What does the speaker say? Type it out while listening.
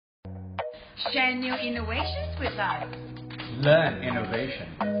Share new innovations with us. Learn innovation.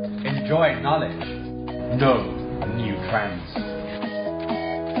 Enjoy knowledge. Know new trends.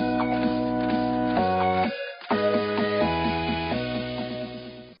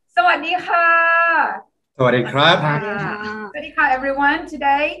 สวัสดีค่ะ สวัสดีครับ สวัสดีค่ะ everyone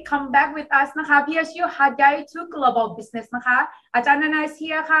today come back with us นะคะ PSU หาดใหญ่ to global business นะคะอาจารย์นานาเซี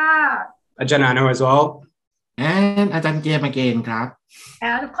ยค่ะ อาจารย์นาโน as well and อาจารย์เกมเกนครับ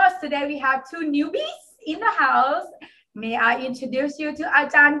and of course today we have two newbies in the house may I introduce you to อา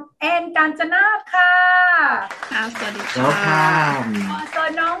จารย์แอนกาญจนาค่ะสวัสดีค่ะ welcome also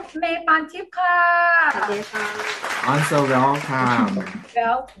น้องเมย์ปานทิพย์ค่ะ สวัสดีค่ะ also welcome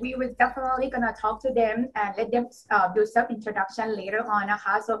Well, we will definitely gonna talk to them and let them do self introduction later on นะค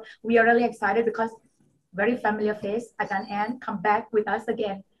ะ so we are really excited because very familiar face อาจารย์แอน come back with us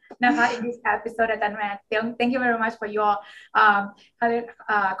again นะคะ in this episode อาจารย์แอน thank you very much for your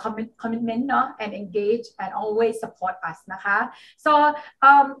commitment เนาะ and engage and always support us นะคะ so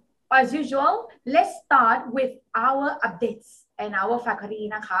as usual let's start with our updates and our faculty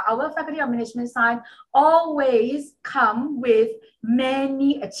นะคะ our faculty of management side always come with many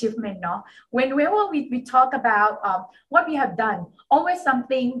achievement เนาะ whenever we talk about what we have done always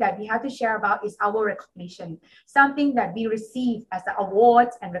something that we have to share about is our recognition something that we receive as the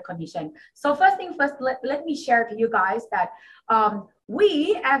awards and recognition so first thing first let me share to you guys that we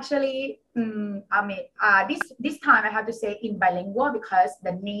actually this time I have to say in bilingual because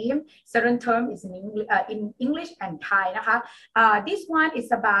the name certain term is in English and Thai นะคะ this one is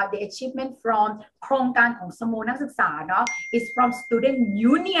about the achievement from โครงการของสโมนักศึกษาเนาะ is from student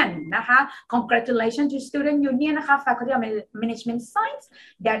union นะคะ congratulations to student union นะคะ faculty of management science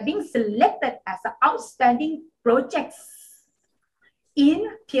that being selected as the outstanding projects in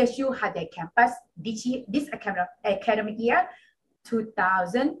PSU หาดใหญ่ campus this academic year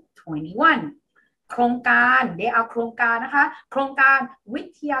 2021 โครงการได้เอาโครงการนะคะโครงการวิ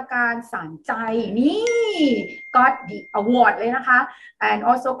ทยาการสานใจนี่ got the award เลยนะคะ and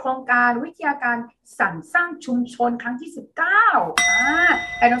also โครงการวิทยาการสรรสร้างชุมชนครั้งที่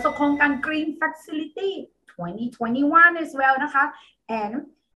19 and also โครงการ Green Facility 2021 as well นะคะ and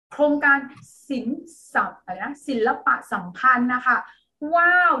โครงการศิลปะสัมพันธ์นะคะ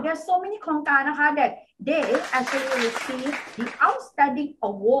Wow, there's so many โครงการนะคะ that they actually received the outstanding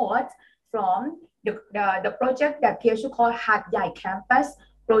awards from the project that PSU called หาดใหญ่ campus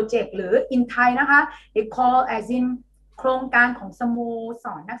project หรือ in Thai นะคะ they call as in โครงการของสโมส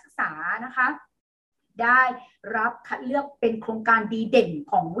รนักศึกษานะคะได้รับคัดเลือกเป็นโครงการดีเด่น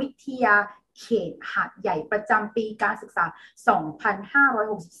ของวิทยาเขตหาดใหญ่ประจำปีการศึกษา 2564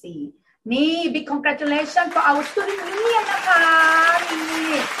นี่ big congratulations for our student union นะคะนี่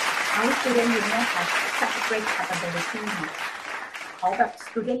our student union has such a great capability เขาแบบ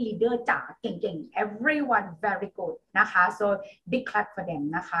student leader จ๋าเก่งๆ everyone very good นะคะ so big clap for them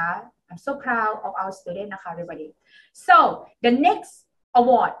นะคะ I'm so proud of our student นะคะ everybody so the next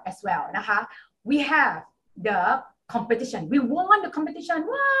award as well นะคะ we have the competition we won the competition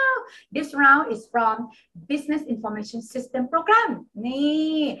wow this round is from business information system program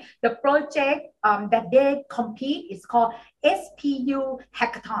นี่ the project that they compete is called SPU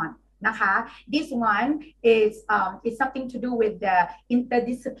hackathon นะคะ this one is something to do with the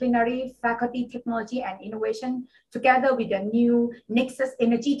interdisciplinary faculty technology and innovation together with the new Nexus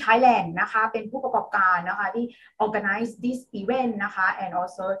Energy Thailand นะคะเป็นผู้ประกอบการนะคะที่ organize this event นะคะ and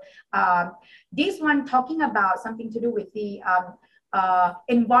also this one talking about something to do with the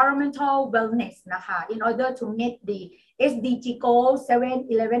environmental wellness นะคะ in order to meet the SDG goals 7,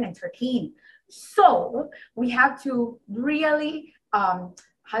 11 and 13 so we have to really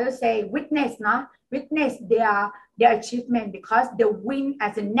how to say witness their achievement because they win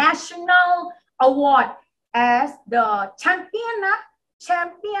as a national award as the champion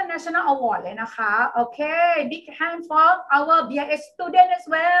national award เลยนะคะ okay big hand for our BIS student as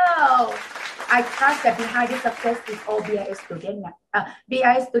well I trust that behind this success is all BIS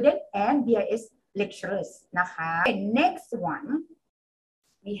student and BIS lecturers นะคะ and next one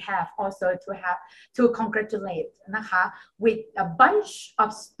we have also to congratulate นะคะ with a bunch of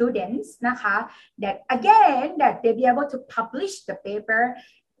students นะคะ that again that they be able to publish the paper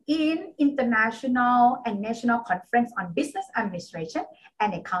in international and national conference on business administration and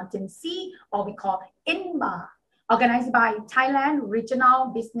accountancy or we call INBA organized by Thailand Regional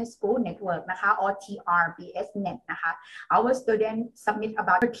Business School Network นะคะ or TRBSNet นะคะ our students submit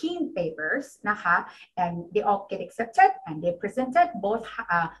about 13 papers นะคะ and they all get accepted and they presented both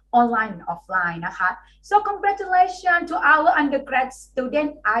online and offline นะคะ so congratulations to our undergrad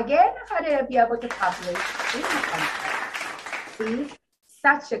student again นะคะ they will be able to publish in the conference see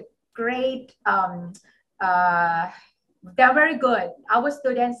such a great. They're very good. Our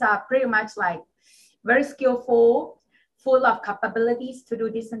students are pretty much like very skillful, full of capabilities to do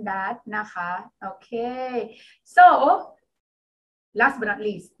this and that.นะคะ. Okay. So last but not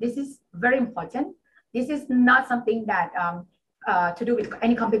least, this is very important. This is not something that to do with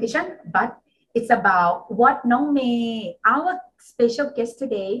any competition, but it's about what Nong May, our special guest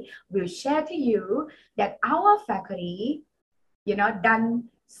today, will share to you that our faculty, done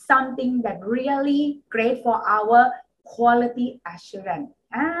something that really great for our quality assurance.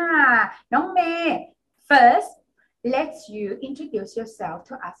 Nong May, first, let's you introduce yourself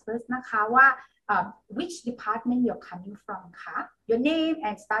to us first นะคะว่า which department you're coming from คะ your name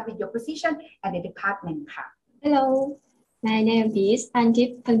and start with your position and the department ค่ะ Hello, my name is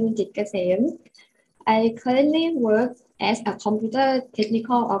Antip Panunjit Kasem. I currently work as a computer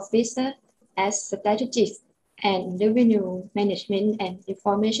technical officer as strategist and revenue management and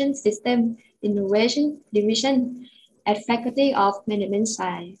information system innovation division at Faculty of Management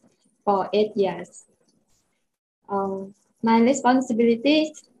Science for 8 years. My responsibilities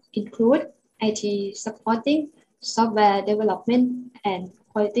include IT supporting, software development, and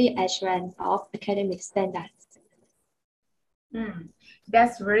quality assurance of academic standards.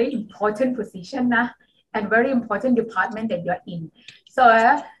 That's very important position and very important department that you're in. So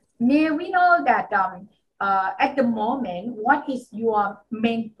may we know that at the moment, what is your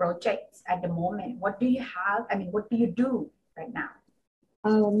main project at the moment? What do you have? I mean, what do you do right now?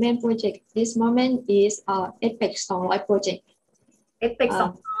 Our main project this moment is EPEC 200 project. EPEC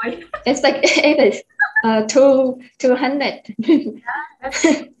 200. EPEC 200.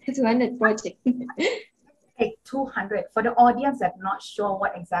 200 project. EPEC 200. For the audience that not sure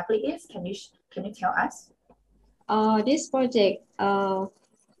what exactly is, can you tell us? This project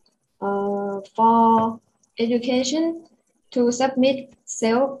for education to submit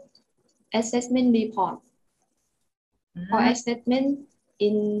self-assessment report for assessment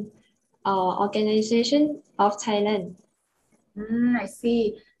in organization of Thailand. I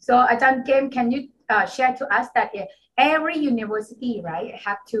see. So Ajahn Kem, can you share to us that every university, right,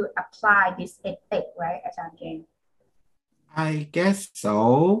 have to apply this EPEC, right, Ajahn Kem? I guess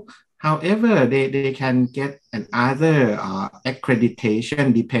so. However, they can get another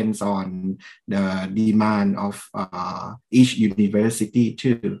accreditation depends on the demand of each university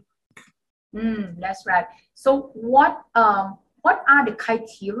too. That's right. So what are the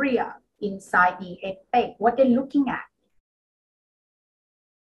criteria inside the EPEC? What they're looking at?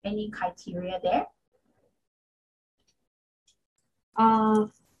 Any criteria there?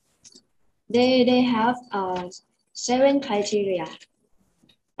 They have 7 criteria.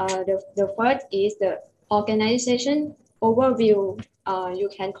 The first is the organization overview. You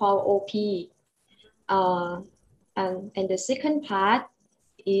can call OP. And the second part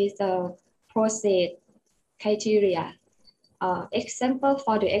is the process criteria. For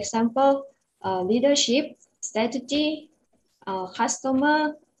the example, leadership, strategy,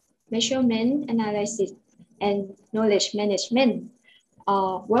 customer measurement analysis, and knowledge management,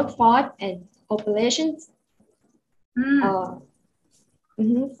 workforce and operations.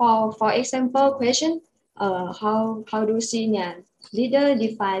 For example question, how do senior leader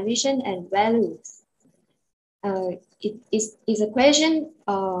define vision and values? It is a question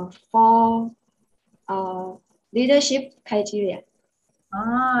for leadership criteria.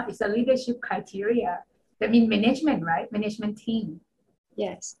 It's a leadership criteria. That means management, right? Management team.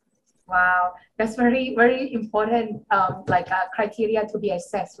 Yes. Wow, that's very, very important, like a criteria to be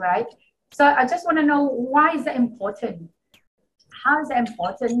assessed, right? So I just want to know, why is that important? How is that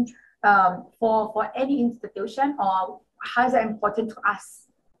important for any institution, or how is that important to us?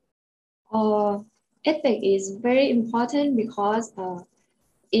 EPEC is very important because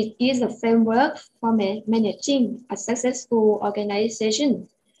it is a framework for managing a successful organization.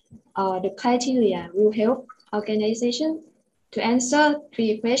 The criteria will help organization to answer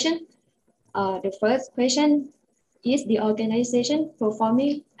 3 questions. The first question, is the organization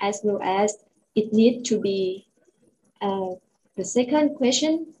performing as well as it needs to be? The second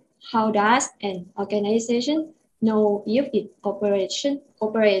question, how does an organization know if its operation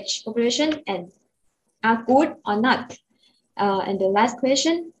and are good or not? And the last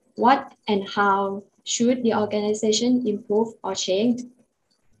question, what and how should the organization improve or change?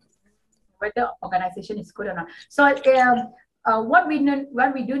 Whether organization is good or not. So what we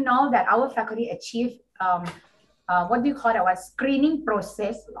do know that our faculty achieve what do you call that, screening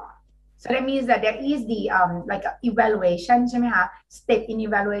process. So that means that there is the like evaluation, ใช่ไหมคะ step in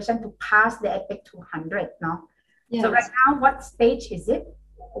evaluation to pass the EPEC 200 no? Yes. So right now, what stage is it?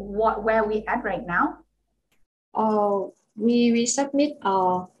 Where we at right now? We submit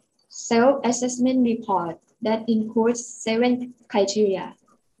self-assessment report that includes 7 criteria.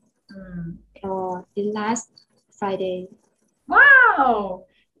 In last Friday. Wow!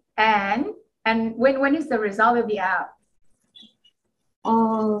 And when is the result will be out?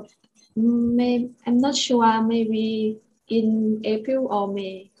 I'm not sure. Maybe in April or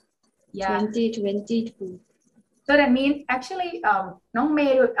May. 2022. So that means actually, Nong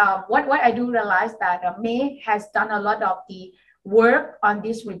May, what I do realize that May has done a lot of the work on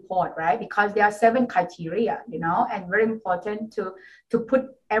this report, right? Because there are 7 criteria, you know, and very important to put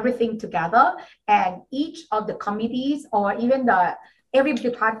everything together. And each of the committees or even every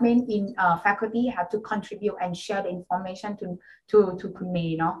department in faculty have to contribute and share the information to Kun May,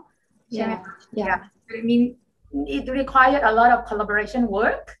 you know? Yeah. I mean, it required a lot of collaboration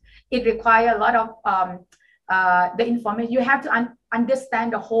work. It requires a lot of the information. You have to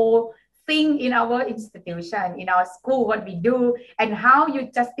understand the whole thing in our institution, in our school, what we do, and how you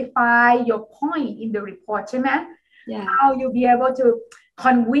justify your point in the report, right? Yeah. How you be able to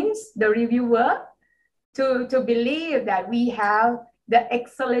convince the reviewer to believe that we have the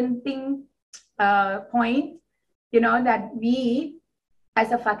excellent thing point, you know, that we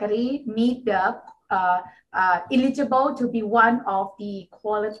as a faculty meet the eligible to be one of the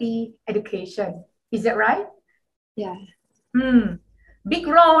quality education. Is that right? Yeah. Big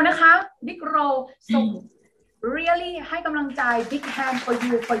role นะคะ big role so really ให้กำลังใจ big hand for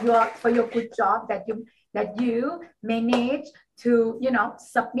you for your good job that you manage to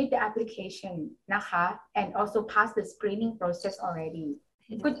submit the application นะคะ and also pass the screening process already.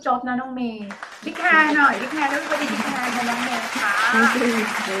 Good job นะน้องเมย์ big hand หน่อย big hand everybody big hand ให้น้องเมย์ค่ะ Thank you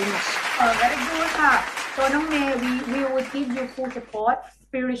very much. Very good ค่ะ so น้องเมย์ we will give you full support,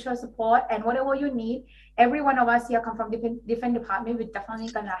 spiritual support, and whatever you need. Every one of us here come from different department. We're definitely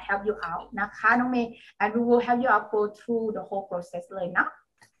gonna help you out นะคะน้องเมย์ and we will help you out go through the whole process เลยนะ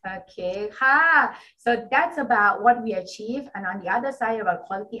Okay ค่ะ so that's about what we achieve, and on the other side about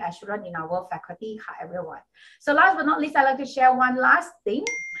quality assurance in our faculty ค่ะ everyone. So last but not least, I'd like to share one last thing.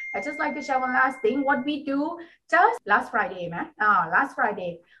 I just like to share one last thing. What we do just last Friday, man. Last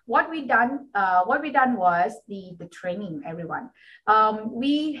Friday, what we done was the training, everyone.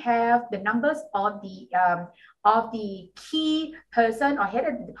 We have the numbers of the key person or head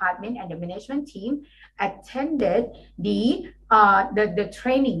of the department and the management team attended the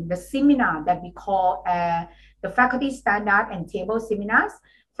training, the seminar that we call the faculty standard and table seminars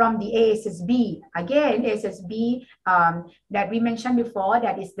from the ASSB. Again, ASSB that we mentioned before,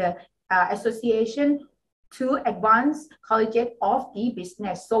 that is the Association to Advanced Collegiate of the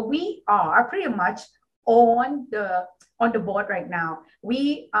Business. So we are pretty much on the board right now.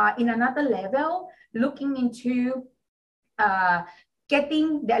 We are in another level, looking into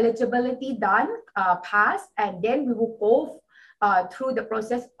getting the eligibility done, passed, and then we will go through the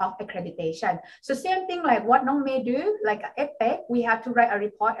process of accreditation. So same thing like what Nong May do, like EPEC, we have to write a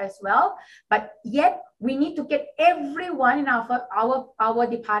report as well, but yet we need to get everyone in our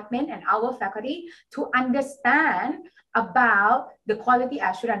department and our faculty to understand about the quality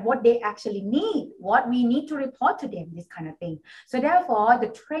assurance, what they actually need, what we need to report to them, this kind of thing. So therefore, the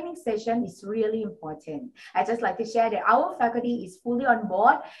training session is really important. I just like to share that our faculty is fully on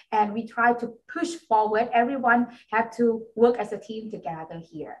board, and we try to push forward. Everyone have to work as a team together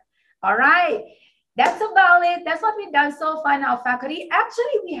here. All right. That's about it. That's what we've done so far in our faculty.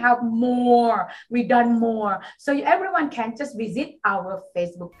 Actually, we have more. We've done more. So everyone can just visit our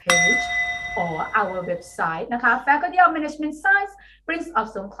Facebook page or our website,นะคะ, Faculty of Management Science, Prince of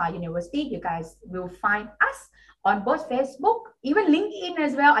Songkhla University. You guys will find us on both Facebook, even LinkedIn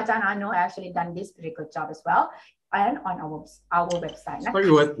as well. Ajahn Ano actually done this pretty good job as well, and on our website. It's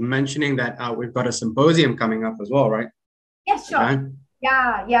probably worth mentioning that we've got a symposium coming up as well, right? Yes, sure. Okay.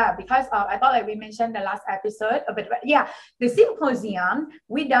 Yeah, because I thought like we mentioned the last episode, but yeah, the symposium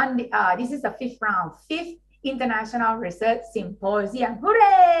we done. This is the 5th round, 5th International Research Symposium.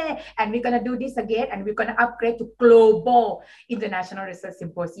 Hooray! And we're gonna do this again, and we're gonna upgrade to Global International Research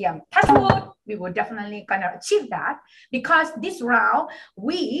Symposium. Touch wood, we will definitely gonna achieve that, because this round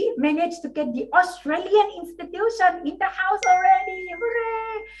we managed to get the Australian institution in the house already.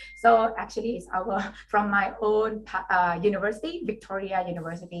 Hooray! So actually, it's from my own university, Victoria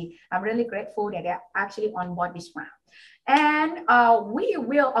University. I'm really grateful that they're actually on board this round. And we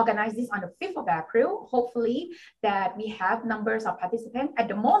will organize this on the 5th of April. Hopefully that we have numbers of participants. At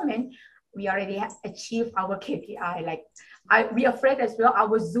the moment, we already have achieved our KPI. Like we are afraid as well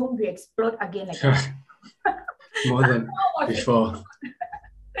our Zoom will explode again. More than before.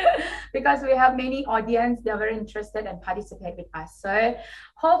 Because we have many audience, they're very interested and participate with us. So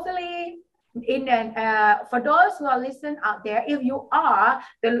hopefully For those who are listening out there, if you are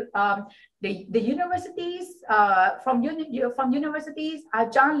the universities from universities,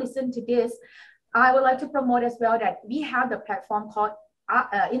 John, listen to this. I would like to promote as well that we have the platform called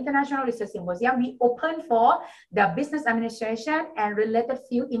International Research Symposium. We open for the business administration and related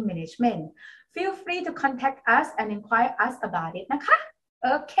field in management. Feel free to contact us and inquire us about it.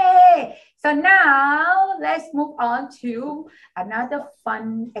 Okay, so now let's move on to another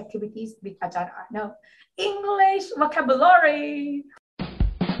fun activities with Ajahn Arnold. English vocabulary.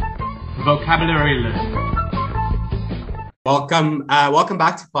 Vocabulary list. Welcome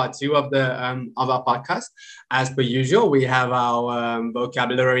back to part 2 of our podcast. As per usual, we have our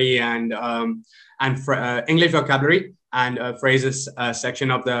vocabulary and English vocabulary and phrases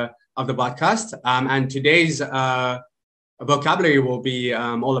section of the podcast. And today's vocabulary will be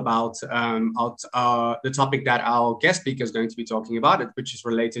all about the topic that our guest speaker is going to be talking about, which is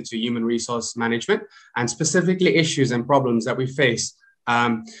related to human resource management and specifically issues and problems that we face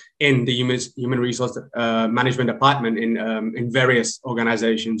in the human resource management department in various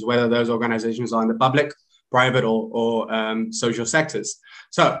organizations, whether those organizations are in the public, private, or social sectors.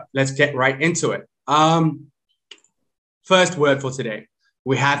 So let's get right into it. First word for today,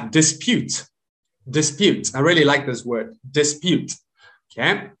 we have dispute. Dispute. I really like this word, dispute.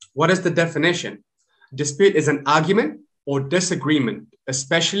 Okay. What is the definition? Dispute is an argument or disagreement,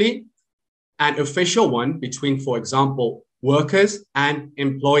 especially an official one between, for example, workers and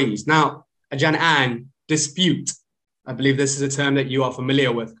employees. Now, Ajahn Ann, dispute. I believe this is a term that you are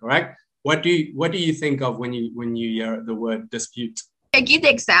familiar with, correct? What do you think of when you hear the word dispute? I give the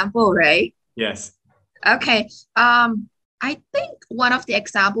example, right? Yes. Okay. I think one of the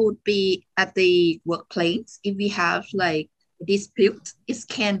example would be at the workplace. If we have like dispute, it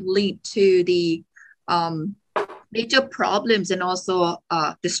can lead to the major problems and also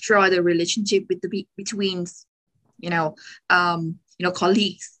destroy the relationship between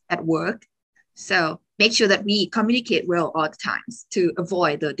colleagues at work. So make sure that we communicate well all the times to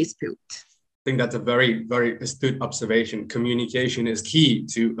avoid the dispute. I think that's a very, very astute observation. Communication is key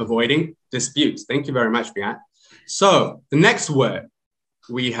to avoiding disputes. Thank you very much, Bian. So the next word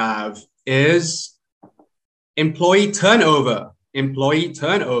we have is employee turnover. Employee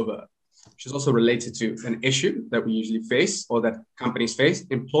turnover, which is also related to an issue that we usually face or that companies face.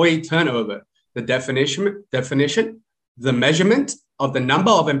 Employee turnover. The definition, the measurement of the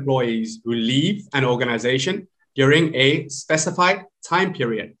number of employees who leave an organization during a specified time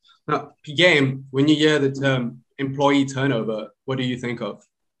period. Now, P-Game, when you hear the term employee turnover, what do you think of?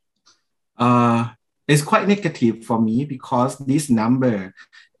 It's quite negative for me because this number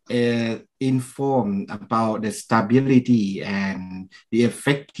inform about the stability and the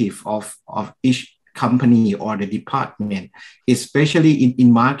effective of each company or the department, especially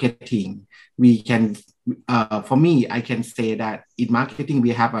in marketing. We can, for me, I can say that in marketing, we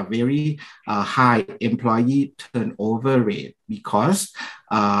have a very high employee turnover rate because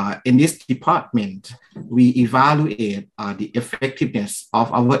in this department, we evaluate the effectiveness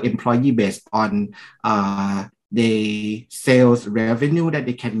of our employee based on the sales revenue that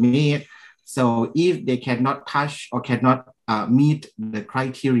they can make. So if they cannot touch or cannot meet the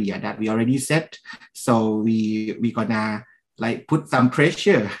criteria that we already set, so we gonna like put some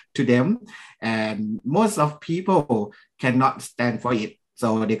pressure to them, and most of people cannot stand for it,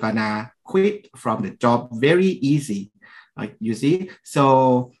 so they're gonna quit from the job very easy, like you see.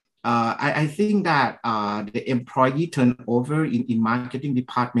 So I think that the employee turnover in marketing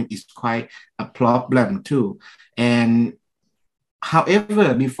department is quite a problem too. And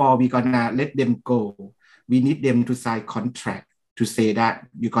however, before we gonna let them go, we need them to sign contract to say that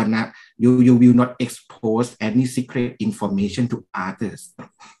you will not expose any secret information to others.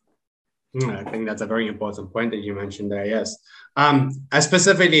 I think that's a very important point that you mentioned there. Yes,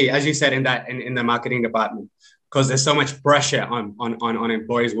 specifically as you said in the marketing department, because there's so much pressure on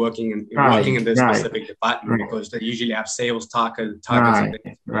employees working in this specific department, because they usually have sales targets.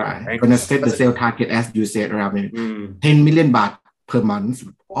 Right. Gonna set the sales target as you said around 10 million baht per month.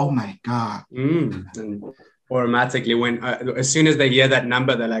 Oh my God. And automatically, when as soon as they hear that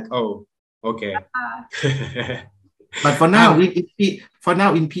number, they're like, oh, okay. But for now,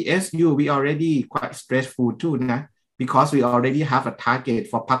 in PSU, we already quite stressful too, nah? Because we already have a target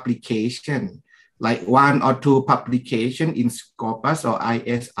for publication, like 1 or 2 publication in Scopus or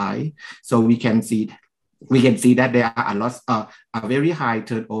ISI. So we can see that there are a very high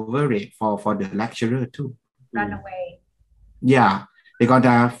turnover rate for the lecturer too. Run away. Yeah, they're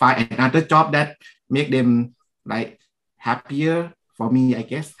gonna find another job that make them like happier for me, I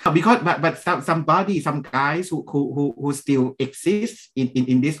guess. Because but some guys who still exist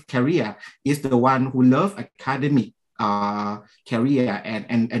in this career is the one who love academic career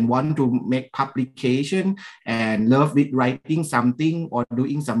and want to make publication and love with writing something or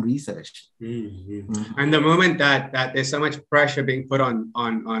doing some research. And the moment that there's so much pressure being put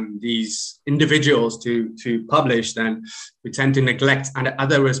on these individuals to publish, then we tend to neglect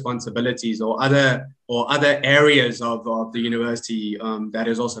other responsibilities or other areas of the university that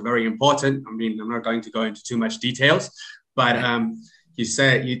is also very important. I mean, I'm not going to go into too much details, but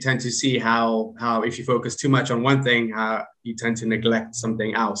you tend to see how if you focus too much on one thing, you tend to neglect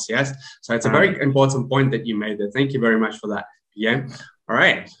something else. Yes. So it's a very important point that you made there. Thank you very much for that. Yeah. All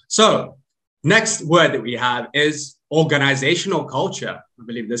right. So next word that we have is organizational culture. I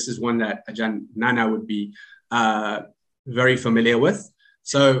believe this is one that Ajahn Nana would be very familiar with.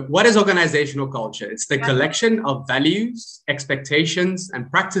 So what is organizational culture? It's the collection of values, expectations, and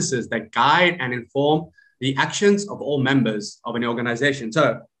practices that guide and inform the actions of all members of an organization. So,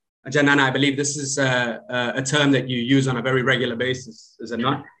 Ajahn Nana, I believe this is a term that you use on a very regular basis, is it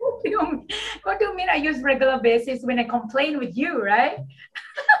not? What do you mean I use regular basis when I complain with you, right?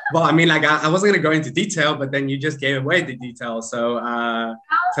 Well, I mean, like I wasn't going to go into detail, but then you just gave away the detail. So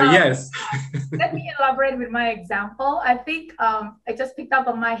yes. Let me elaborate with my example. I think I just picked up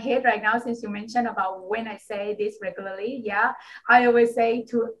on my head right now since you mentioned about when I say this regularly. Yeah, I always say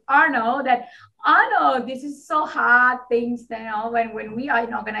to Arnold that, Arnold, this is so hard things, when we are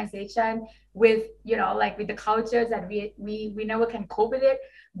in organization with, like with the cultures that we never can cope with it.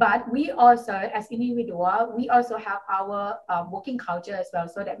 But we also, as individual, we also have our working culture as well.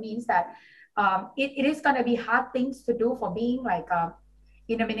 So that means that it is going to be hard things to do for being like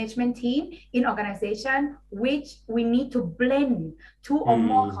in a management team, in organization, which we need to blend two or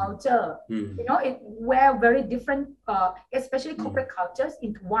more culture. We're very different, especially corporate cultures,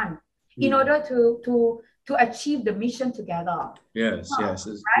 into one in order to achieve the mission together. Yes.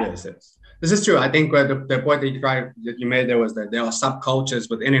 This is true. I think the point that you made there was that there are subcultures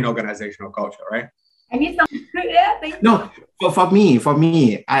within an organizational culture, right? I need some. No, for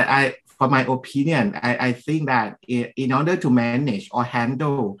me, I for my opinion, I think that in order to manage or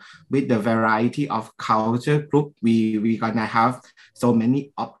handle with the variety of culture group, we gonna have so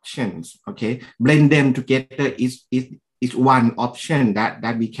many options. Okay, blend them together is one option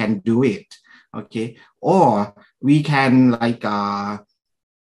that we can do it. Okay, or we can like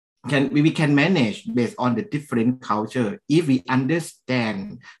we can manage based on the different culture if we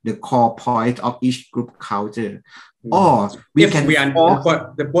understand the core point of each group culture. Or we if can the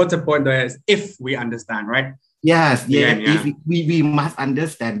important point there is if we understand, right? Yes. If we must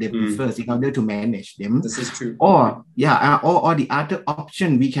understand them first in order to manage them. This is true. Or the other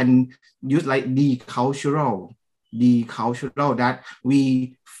option we can use like decultural that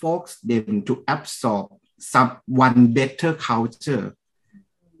we force them to absorb one better culture.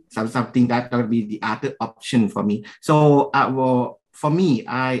 Something that will be the other option for me. So for me,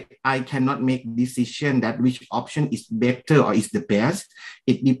 I cannot make decision that which option is better or is the best.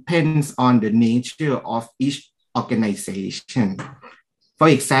 It depends on the nature of each organization. For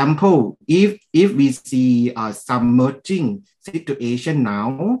example, if we see some merging situation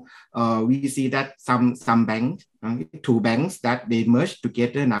now, we see that some banks, two banks that they merge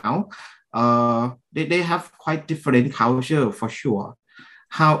together now, they have quite different culture for sure.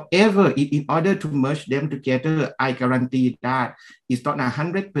 However, in order to merge them together, I guarantee that it's not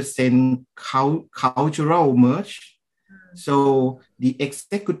 100% cultural merge. So the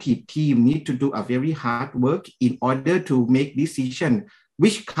executive team need to do a very hard work in order to make decision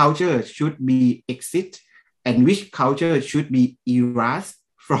which culture should be exit and which culture should be erased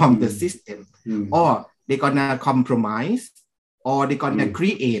from the system, or they're gonna compromise, or they're gonna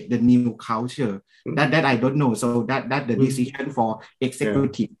create the new culture. That I don't know. So that the decision for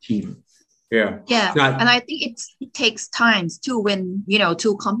executive team. Yeah. And I think it takes time too when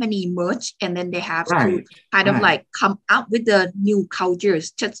two companies merge and then they have to kind of like come up with the new cultures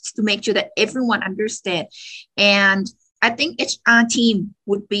just to make sure that everyone understand. And I think HR team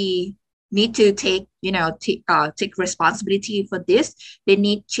would need to take take responsibility for this. They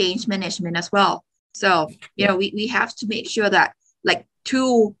need change management as well. So we have to make sure that like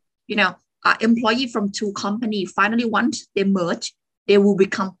two employee from two companies finally once they merge, they will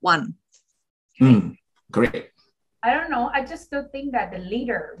become one. Correct. I don't know. I just still think that the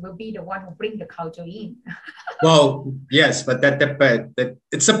leader will be the one who bring the culture in. Well, yes, but that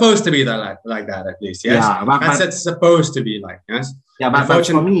it's supposed to be like that at least. Yes, it's supposed to be like yes. Yeah, but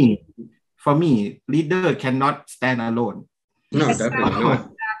for me, leader cannot stand alone. No, definitely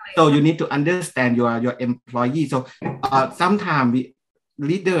not. So you need to understand your employee. So sometimes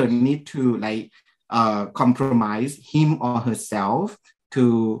leader need to like compromise him or herself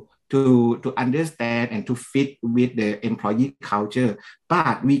to understand and to fit with the employee culture.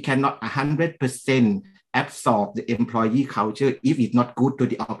 But we cannot 100% absorb the employee culture if it's not good to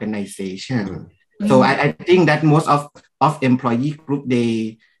the organization. So I think that most of employee group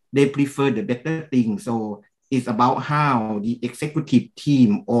they prefer the better thing. So it's about how the executive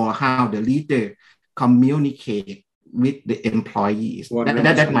team or how the leader communicate with the employees.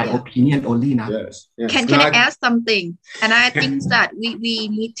 That's my opinion only now. Yes. Can I add something? And I think that we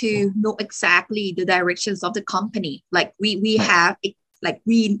need to know exactly the directions of the company. Like we have, like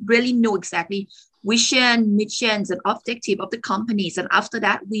we really know exactly vision, missions, and objective of the companies. And after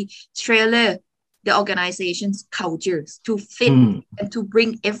that, we tailor the organization's cultures to fit and to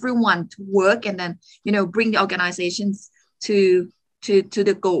bring everyone to work, and then bring the organizations to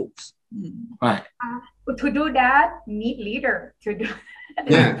the goals. Right. To do that, need leader to do.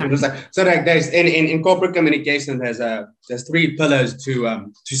 So like there's in corporate communication, there's three pillars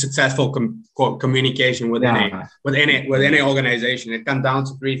to successful communication within any organization. It comes down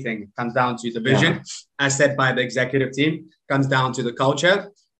to three things. It comes down to the vision, as set by the executive team. Comes down to the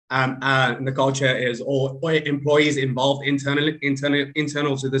culture. And the culture is all employees involved internal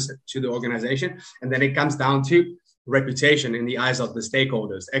to the organization, and then it comes down to reputation in the eyes of the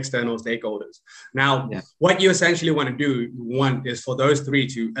stakeholders, external stakeholders. Now, what you essentially want to do, one is for those three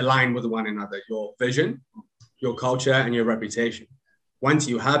to align with one another: your vision, your culture, and your reputation. Once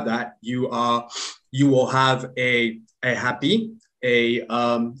you have that, you will have a happy,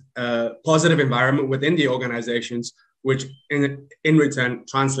 positive environment within the organizations, which in return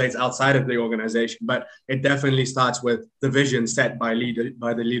translates outside of the organization. But it definitely starts with the vision set by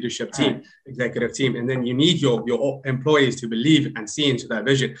the leadership team, executive team. And then you need your employees to believe and see into that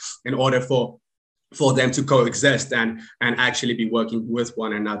vision in order for them to coexist and actually be working with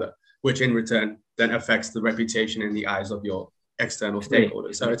one another, which in return then affects the reputation in the eyes of your external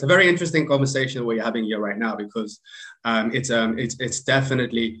stakeholders. So it's a very interesting conversation we're having here right now, because it's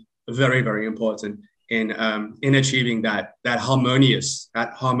definitely very, very important in achieving that harmonious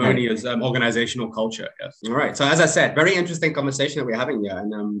organizational culture. Yes. All right. So as I said, very interesting conversation that we're having here,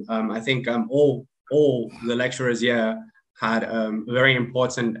 and I think all the lecturers here had very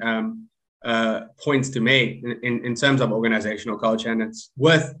important points to make in terms of organizational culture, and it's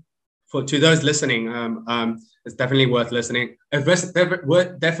to those listening. It's definitely worth listening. It's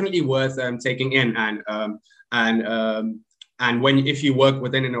definitely worth taking in, and if you work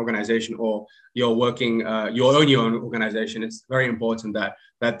within an organization or you're working, you own your own organization, it's very important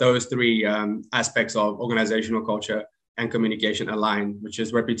that those three aspects of organizational culture and communication align, which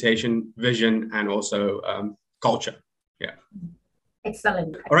is reputation, vision, and also culture. Yeah.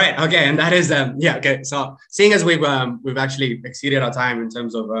 Excellent. All right. Okay. And that is okay. So seeing as we've actually exceeded our time in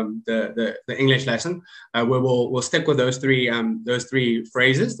terms of the English lesson, we'll stick with those three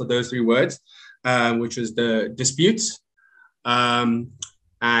phrases, or those three words, which is the disputes,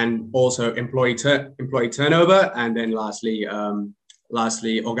 and also employee turnover, and then lastly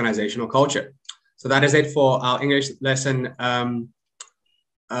organizational culture. So that is it for our English lesson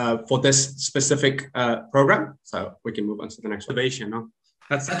for this specific program. So we can move on to the next motivation. No?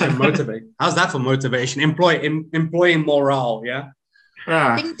 That's such a motivate. How's that for motivation? Employee morale. Yeah.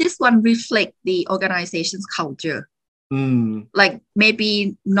 I think this one reflects the organization's culture. Like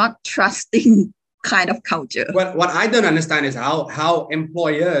maybe not trusting kind of culture. What I don't understand is how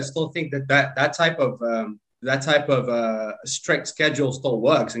employers still think that type of strict schedule still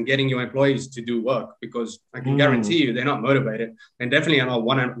works and getting your employees to do work, because I can guarantee you they're not motivated, and definitely are not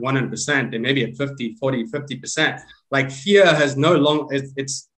 100%. They may be at 50%. Like fear has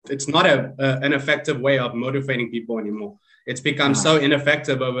it's not an effective way of motivating people anymore. It's become so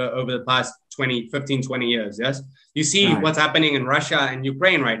ineffective over the past 20 years. Yes. You see what's happening in Russia and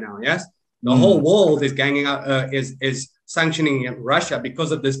Ukraine right now. Yes. The whole world is ganging up, is sanctioning Russia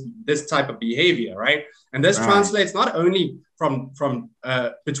because of this type of behavior, right? And this translates not only from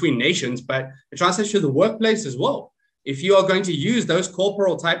between nations, but it translates to the workplace as well. If you are going to use those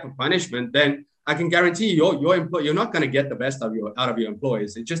corporal type of punishment, then I can guarantee you're not going to get the best out of your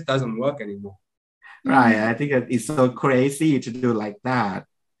employees. It just doesn't work anymore. Right. I think it's so crazy to do like that.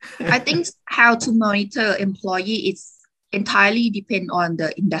 I think how to monitor employee is entirely depend on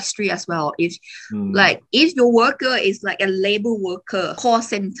the industry as well. If your worker is like a labor worker, call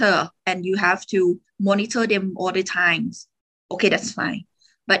center, and you have to monitor them all the times, okay, that's fine.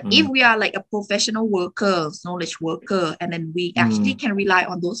 But if we are like a professional worker, knowledge worker, and then we actually can rely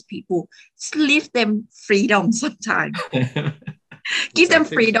on those people, just leave them freedom sometimes. Give them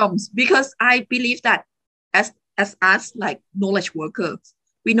Exactly. freedoms, because I believe that as us, like knowledge workers,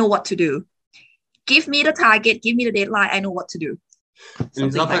 we know what to do. Give me the target, give me the deadline, I know what to do. And it's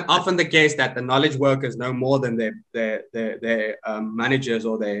Something like that. often the case that the knowledge workers know more than their managers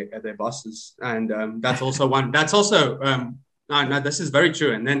or their bosses, and that's also one. That's also no, this is very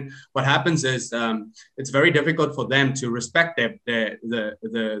true. And then what happens is it's very difficult for them to respect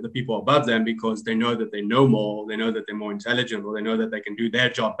the people above them, because they know that they know more, they know that they're more intelligent, or they know that they can do their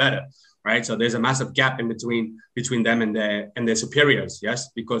job better, right? So there's a massive gap in between them and their superiors, yes,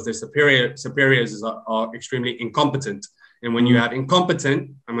 because their superiors are extremely incompetent. And when you have incompetent,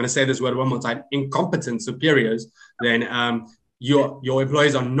 I'm going to say this word one more time, incompetent superiors, then your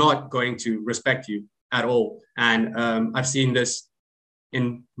employees are not going to respect you at all. And I've seen this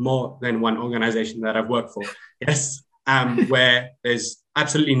in more than one organization that I've worked for. Yes, where there's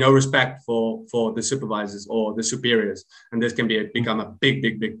absolutely no respect for the supervisors or the superiors, and this can become a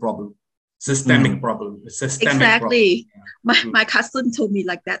big problem. Systemic problem. Exactly. Problem. My cousin told me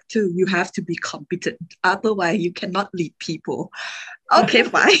like that too. You have to be competent, otherwise you cannot lead people. Okay,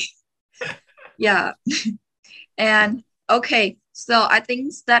 fine. Yeah. And okay, so I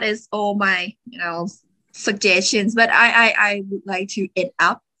think that is all my suggestions. But I would like to end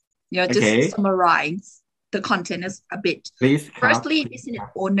up, just summarize the content a bit. Please. Firstly, business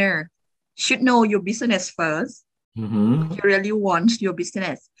owner should know your business first. What you really want your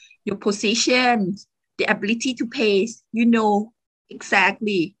business, your position, the ability to pay,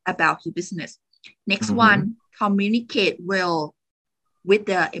 exactly about your business. Next one, communicate well with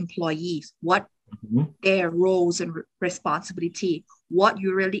the employees, what their roles and responsibility, what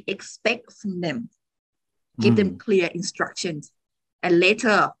you really expect from them. Give them clear instructions, and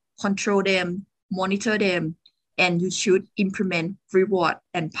later control them, monitor them, and you should implement reward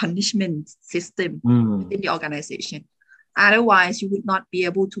and punishment system within the organization. Otherwise, you would not be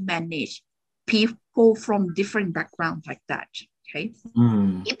able to manage people from different backgrounds like that. Okay.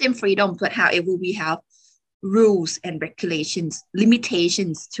 Give them freedom, but however, we have rules and regulations,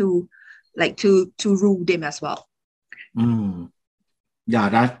 limitations to rule them as well. Yeah,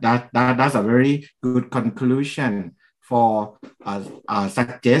 that's a very good conclusion for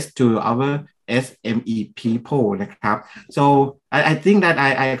suggest to our SME people นะครับ so I think that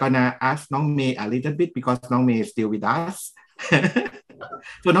I gonna ask น้องเมย์ a little bit because น้องเมย์ is still with us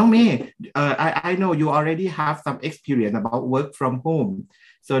so น้องเมย์ I know you already have some experience about work from home,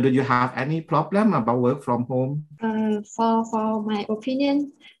 so do you have any problem about work from home? For my opinion,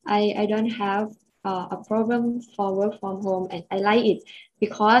 I don't have a problem for work from home, and I like it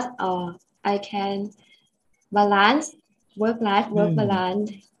because I can balance work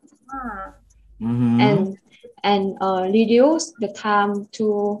balance and reduce the time to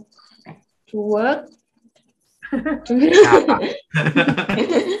work.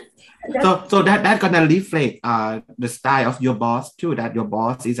 So that gonna reflect the style of your boss too, that your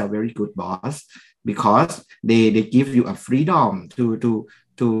boss is a very good boss because they give you a freedom to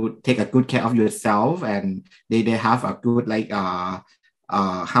take a good care of yourself, and they have a good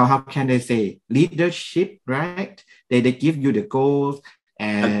how can they say leadership, right? They give you the goals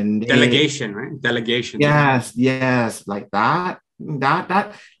and delegation, right? Delegation. Yes, like that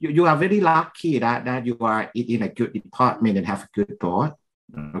you are very lucky that you are in a good department and have a good boss.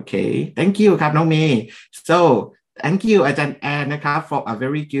 Okay, thank you ครับ น้องเมย์ so thank you อาจารย์แอนนะครับ for a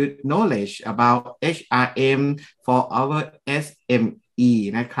very good knowledge about HRM for our SME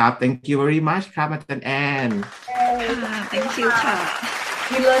นะครับ thank you very much ครับอาจารย์แอน Thank you ค่ะ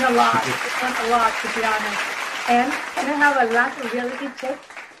We learn a lot to be honest. And can I have a last reality check?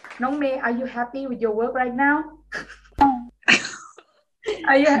 น้องเมย์ are you happy with your work right now?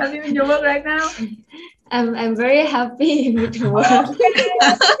 Are you happy with your work right now? I'm very happy with the work.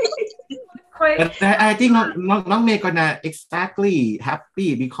 I think น้องเมย์ gonna exactly happy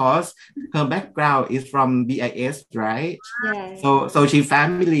because her background is from BIS, right? Yeah. So she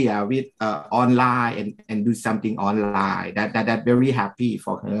familiar with online and do something online. That very happy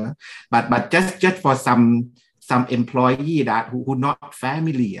for her. But just for some employee that who not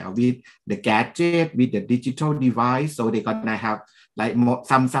familiar with the gadget, with the digital device, so they gonna have like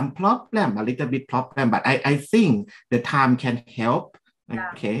some problem, a little bit problem. But I think the time can help.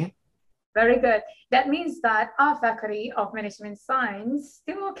 Okay. Very good. That means that our faculty of management science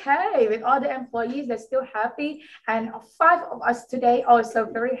still okay with all the employees. They're still happy, and 5 of us today also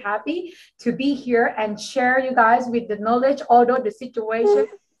very happy to be here and share you guys with the knowledge. Although the situation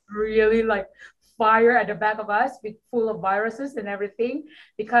really like fire at the back of us with full of viruses and everything,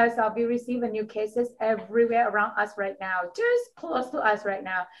 because we receive new cases everywhere around us right now, just close to us right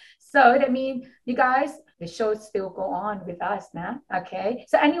now. So that means you guys the show still go on with us now. Okay.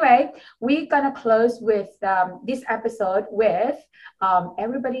 So anyway, we're gonna close with this episode with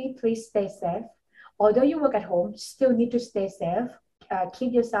everybody please stay safe. Although you work at home, still need to stay safe.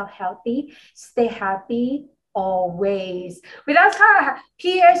 Keep yourself healthy, stay happy always. With us ค่ะ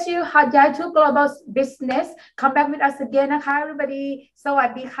PSU หัดใหญ่ to global business. Come back with us again นะคะ everybody สวัส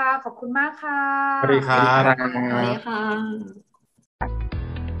ดีค่ะ ขอบคุณมากค่ะ สวัสดีครับ สวัสดีค่ะ